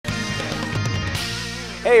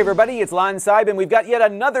Hey everybody, it's Lon.TV, and we've got yet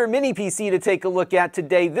another mini PC to take a look at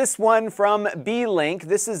today. This one from Beelink.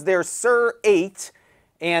 This is their SER8,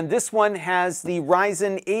 and this one has the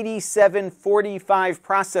Ryzen 8745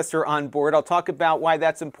 processor on board. I'll talk about why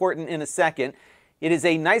that's important in a second. It is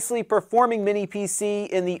a nicely performing mini PC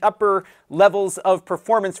in the upper levels of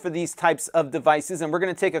performance for these types of devices, and we're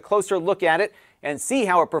going to take a closer look at it and see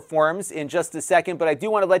how it performs in just a second. But I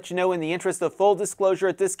do want to let you know, in the interest of full disclosure,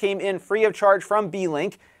 that this came in free of charge from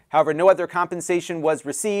Beelink. However, no other compensation was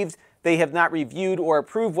received. They have not reviewed or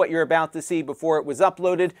approved what you're about to see before it was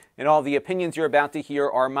uploaded, and all the opinions you're about to hear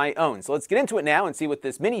are my own. So let's get into it now and see what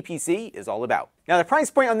this mini PC is all about. Now, the price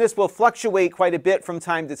point on this will fluctuate quite a bit from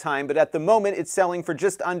time to time, but at the moment it's selling for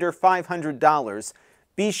just under $500.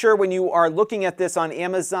 Be sure when you are looking at this on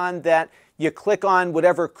Amazon that you click on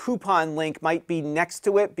whatever coupon link might be next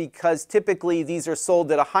to it, because typically these are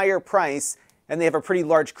sold at a higher price and they have a pretty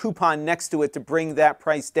large coupon next to it to bring that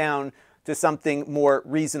price down to something more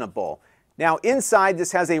reasonable. Now, inside,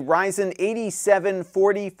 this has a Ryzen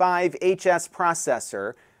 8745HS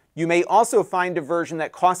processor. You may also find a version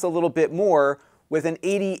that costs a little bit more with an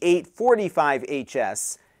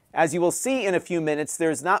 8845HS. As you will see in a few minutes,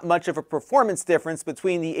 there's not much of a performance difference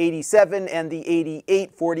between the 87 and the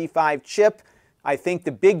 8845 chip. I think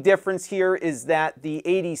the big difference here is that the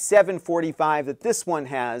 8745 that this one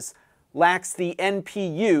has lacks the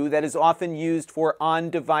NPU that is often used for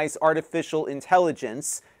on-device artificial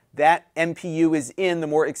intelligence. That NPU is in the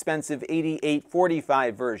more expensive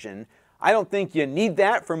 8845 version. I don't think you need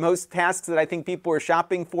that for most tasks that I think people are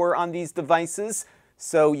shopping for on these devices,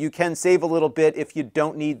 so you can save a little bit if you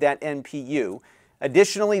don't need that NPU.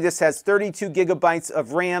 Additionally, this has 32 gigabytes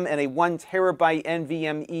of RAM and a 1 terabyte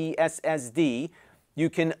NVMe SSD. You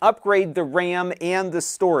can upgrade the RAM and the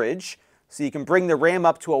storage. So you can bring the RAM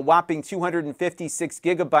up to a whopping 256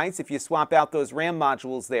 gigabytes if you swap out those RAM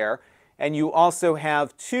modules there. And you also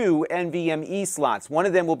have 2 NVMe slots. One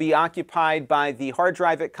of them will be occupied by the hard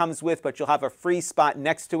drive it comes with, but you'll have a free spot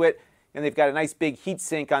next to it. And they've got a nice big heat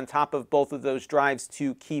sink on top of both of those drives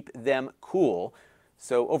to keep them cool.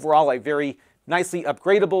 So overall, a very nicely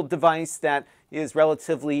upgradable device that is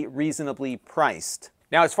relatively reasonably priced.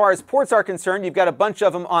 Now, as far as ports are concerned, you've got a bunch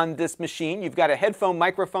of them on this machine. You've got a headphone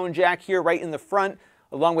microphone jack here right in the front,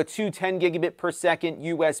 along with 2 10 gigabit per second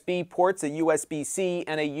USB ports, a USB-C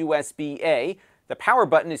and a USB-A. The power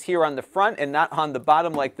button is here on the front and not on the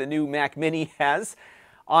bottom like the new Mac Mini has.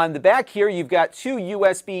 On the back here, you've got 2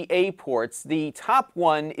 USB-A ports. The top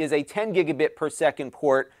one is a 10 gigabit per second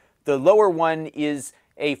port. The lower one is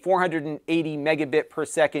a 480 megabit per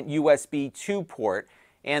second USB 2 port.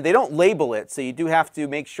 And they don't label it, so you do have to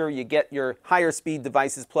make sure you get your higher speed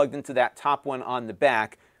devices plugged into that top one on the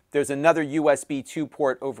back. There's another USB 2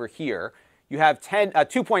 port over here. You have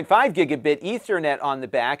 2.5 gigabit Ethernet on the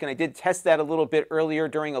back, and I did test that a little bit earlier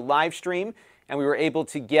during a live stream, and we were able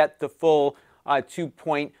to get the full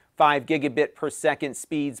 2.5 gigabit per second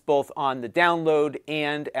speeds both on the download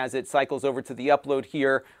and as it cycles over to the upload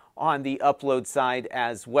here on the upload side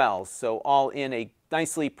as well. So all in a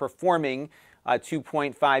nicely performing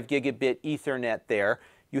 2.5 gigabit Ethernet there.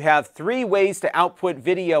 You have 3 ways to output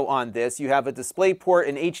video on this. You have a display port,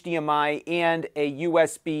 an HDMI, and a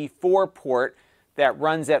USB 4 port that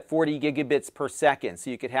runs at 40 gigabits per second.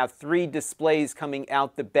 So you could have 3 displays coming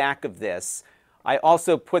out the back of this. I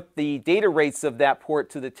also put the data rates of that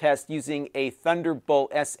port to the test using a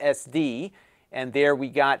Thunderbolt SSD, and there we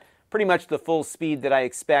got pretty much the full speed that I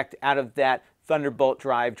expect out of that Thunderbolt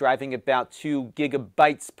drive, driving about 2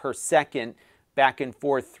 gigabytes per second back and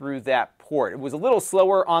forth through that port. It was a little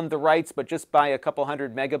slower on the writes, but just by a couple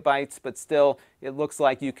hundred megabytes, but still it looks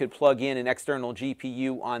like you could plug in an external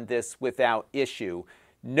GPU on this without issue.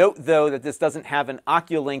 Note though that this doesn't have an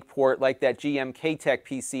Oculink port like that GMK-Tech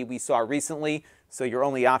PC we saw recently, so your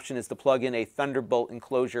only option is to plug in a Thunderbolt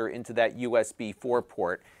enclosure into that USB 4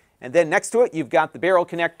 port. And then next to it, you've got the barrel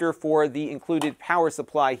connector for the included power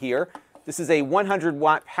supply here. This is a 100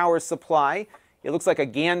 watt power supply. It looks like a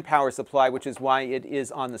GAN power supply, which is why it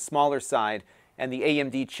is on the smaller side, and the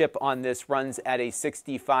AMD chip on this runs at a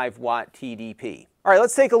 65 watt TDP. All right,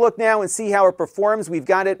 let's take a look now and see how it performs. We've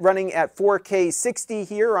got it running at 4K 60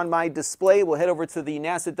 here on my display. We'll head over to the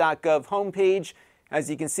nasa.gov homepage. As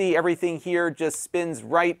you can see, everything here just spins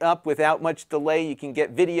right up without much delay. You can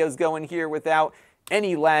get videos going here without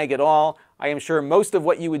any lag at all. I am sure most of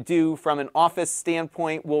what you would do from an office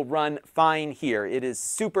standpoint will run fine here. It is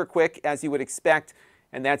super quick, as you would expect,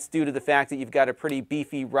 and that's due to the fact that you've got a pretty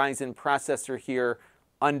beefy Ryzen processor here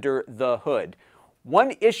under the hood.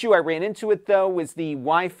 One issue I ran into it though was the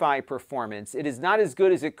Wi-Fi performance. It is not as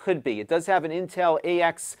good as it could be. It does have an Intel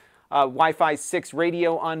AX Wi-Fi 6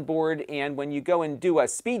 radio on board, and when you go and do a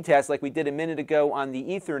speed test like we did a minute ago on the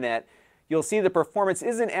Ethernet, you'll see the performance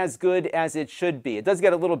isn't as good as it should be. It does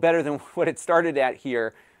get a little better than what it started at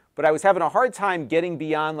here, but I was having a hard time getting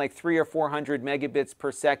beyond like 300 or 400 megabits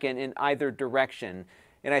per second in either direction.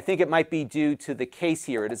 And I think it might be due to the case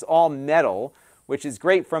here. It is all metal, which is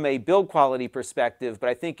great from a build quality perspective, but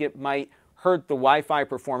I think it might hurt the Wi-Fi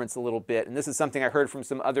performance a little bit. And this is something I heard from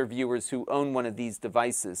some other viewers who own one of these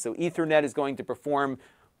devices. So Ethernet is going to perform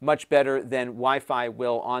much better than Wi-Fi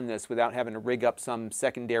will on this without having to rig up some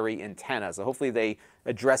secondary antenna. So hopefully they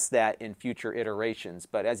address that in future iterations.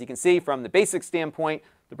 But as you can see from the basic standpoint,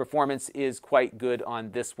 the performance is quite good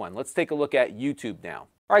on this one. Let's take a look at YouTube now.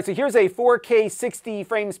 All right, so here's a 4K 60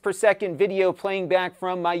 frames per second video playing back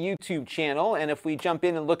from my YouTube channel. And if we jump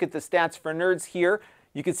in and look at the stats for nerds here,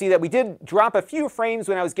 you can see that we did drop a few frames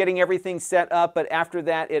when I was getting everything set up, but after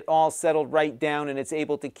that it all settled right down and it's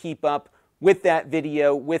able to keep up with that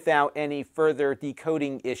video without any further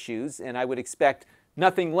decoding issues. And I would expect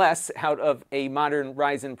nothing less out of a modern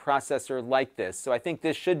Ryzen processor like this. So I think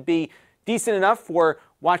this should be decent enough for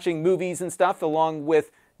watching movies and stuff along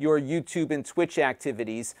with your YouTube and Twitch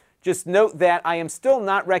activities. Just note that I am still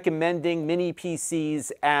not recommending mini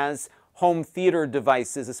PCs as home theater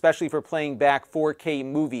devices, especially for playing back 4K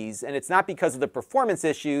movies. And it's not because of the performance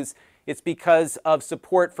issues, it's because of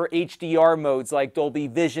support for HDR modes like Dolby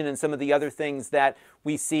Vision and some of the other things that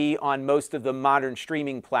we see on most of the modern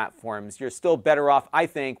streaming platforms. You're still better off, I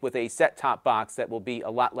think, with a set-top box that will be a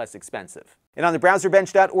lot less expensive. And on the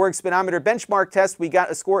Browserbench.org Speedometer benchmark test, we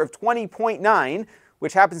got a score of 20.9,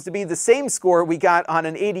 which happens to be the same score we got on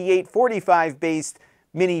an 8845-based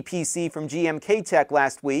mini PC from GMK Tech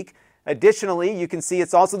last week. Additionally, you can see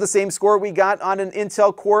it's also the same score we got on an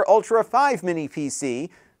Intel Core Ultra 5 mini PC.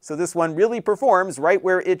 So this one really performs right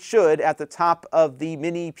where it should at the top of the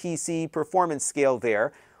mini PC performance scale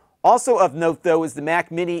there. Also of note, though, is the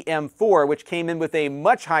Mac Mini M4, which came in with a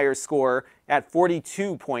much higher score at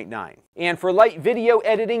 42.9. And for light video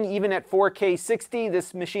editing, even at 4K 60,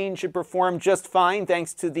 this machine should perform just fine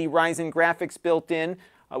thanks to the Ryzen graphics built in.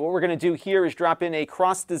 What we're going to do here is drop in a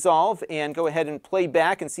cross dissolve and go ahead and play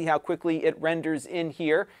back and see how quickly it renders in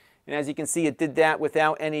here. And as you can see, it did that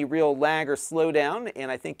without any real lag or slowdown. And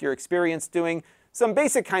I think your experience doing some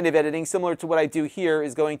basic kind of editing, similar to what I do here,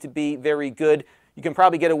 is going to be very good. You can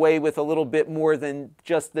probably get away with a little bit more than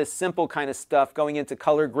just this simple kind of stuff, going into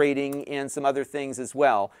color grading and some other things as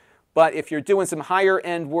well. But if you're doing some higher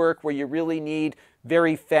end work where you really need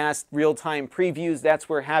very fast real-time previews, that's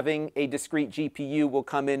where having a discrete GPU will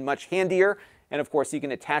come in much handier. And of course, you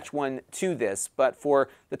can attach one to this. But for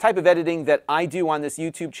the type of editing that I do on this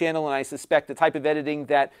YouTube channel, and I suspect the type of editing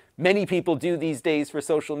that many people do these days for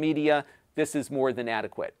social media, this is more than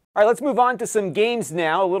adequate. All right, let's move on to some games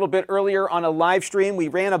now. A little bit earlier on a live stream, we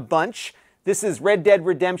ran a bunch. This is Red Dead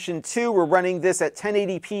Redemption 2. We're running this at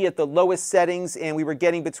 1080p at the lowest settings, and we were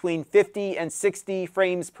getting between 50 and 60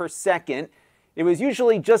 frames per second. It was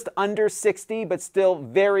usually just under 60, but still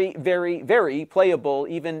very, very, very playable,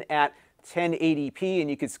 even at 1080p, and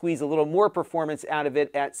you could squeeze a little more performance out of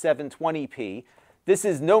it at 720p. This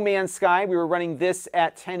is No Man's Sky. We were running this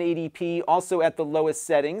at 1080p, also at the lowest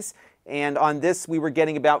settings. And on this, we were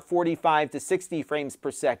getting about 45 to 60 frames per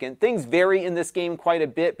second. Things vary in this game quite a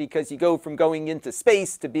bit because you go from going into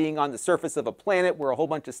space to being on the surface of a planet where a whole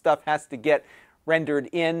bunch of stuff has to get rendered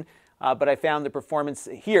in. But I found the performance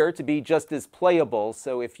here to be just as playable.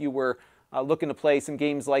 So if you were looking to play some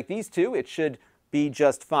games like these two, it should be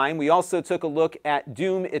just fine. We also took a look at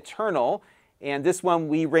Doom Eternal. And this one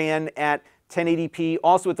we ran at 1080p,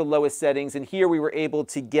 also at the lowest settings, and here we were able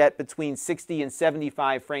to get between 60 and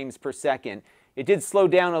 75 frames per second. It did slow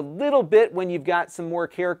down a little bit when you've got some more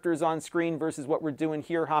characters on screen versus what we're doing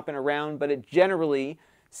here hopping around, but it generally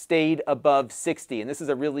stayed above 60, and this is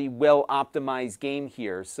a really well-optimized game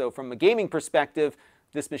here. So from a gaming perspective,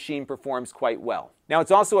 this machine performs quite well. Now,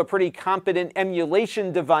 it's also a pretty competent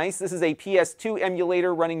emulation device. This is a PS2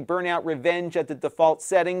 emulator running Burnout Revenge at the default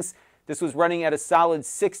settings. This was running at a solid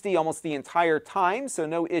 60 almost the entire time, so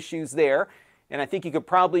no issues there. And I think you could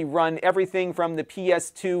probably run everything from the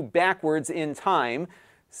PS2 backwards in time.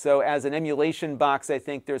 So as an emulation box, I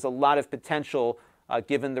think there's a lot of potential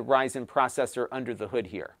given the Ryzen processor under the hood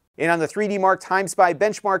here. And on the 3D Mark Timespy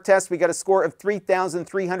Benchmark test, we got a score of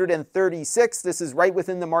 3,336. This is right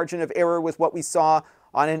within the margin of error with what we saw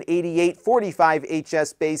on an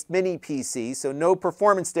 8845HS based mini PC, so no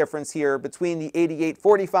performance difference here between the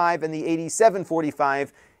 8845 and the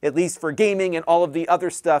 8745, at least for gaming and all of the other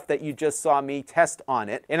stuff that you just saw me test on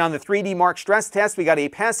it. And on the 3D Mark stress test, we got a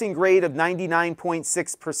passing grade of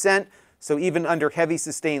 99.6%, So even under heavy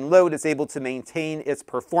sustained load, it's able to maintain its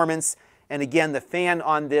performance. And again, the fan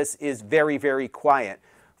on this is very, very quiet.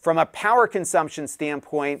 From a power consumption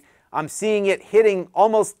standpoint, I'm seeing it hitting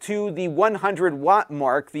almost to the 100 watt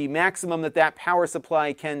mark, the maximum that that power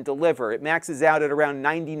supply can deliver. It maxes out at around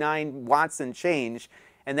 99 watts and change,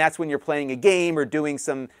 and that's when you're playing a game or doing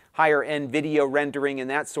some higher end video rendering and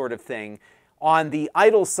that sort of thing. On the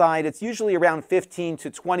idle side, it's usually around 15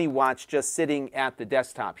 to 20 watts just sitting at the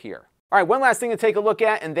desktop here. All right, one last thing to take a look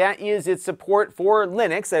at, and that is its support for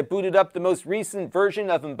Linux. I booted up the most recent version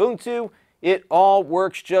of Ubuntu. It all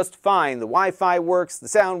works just fine. The Wi-Fi works, the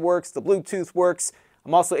sound works, the Bluetooth works.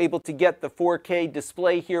 I'm also able to get the 4K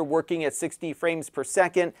display here working at 60 frames per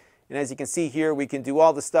second. And as you can see here, we can do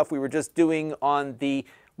all the stuff we were just doing on the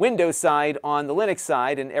Windows side, on the Linux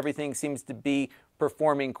side, and everything seems to be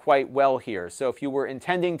performing quite well here. So if you were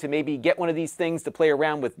intending to maybe get one of these things to play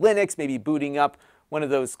around with Linux, maybe booting up one of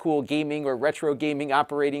those cool gaming or retro gaming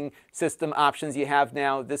operating system options you have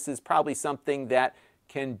now, this is probably something that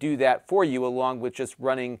can do that for you, along with just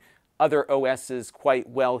running other OSs quite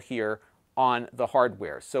well here on the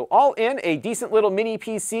hardware. So all in, a decent little mini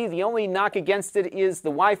PC. The only knock against it is the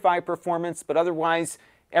Wi-Fi performance, but otherwise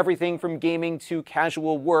everything from gaming to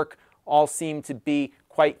casual work all seem to be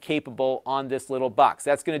quite capable on this little box.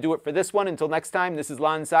 That's going to do it for this one. Until next time, this is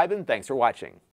Lon.TV. Thanks for watching.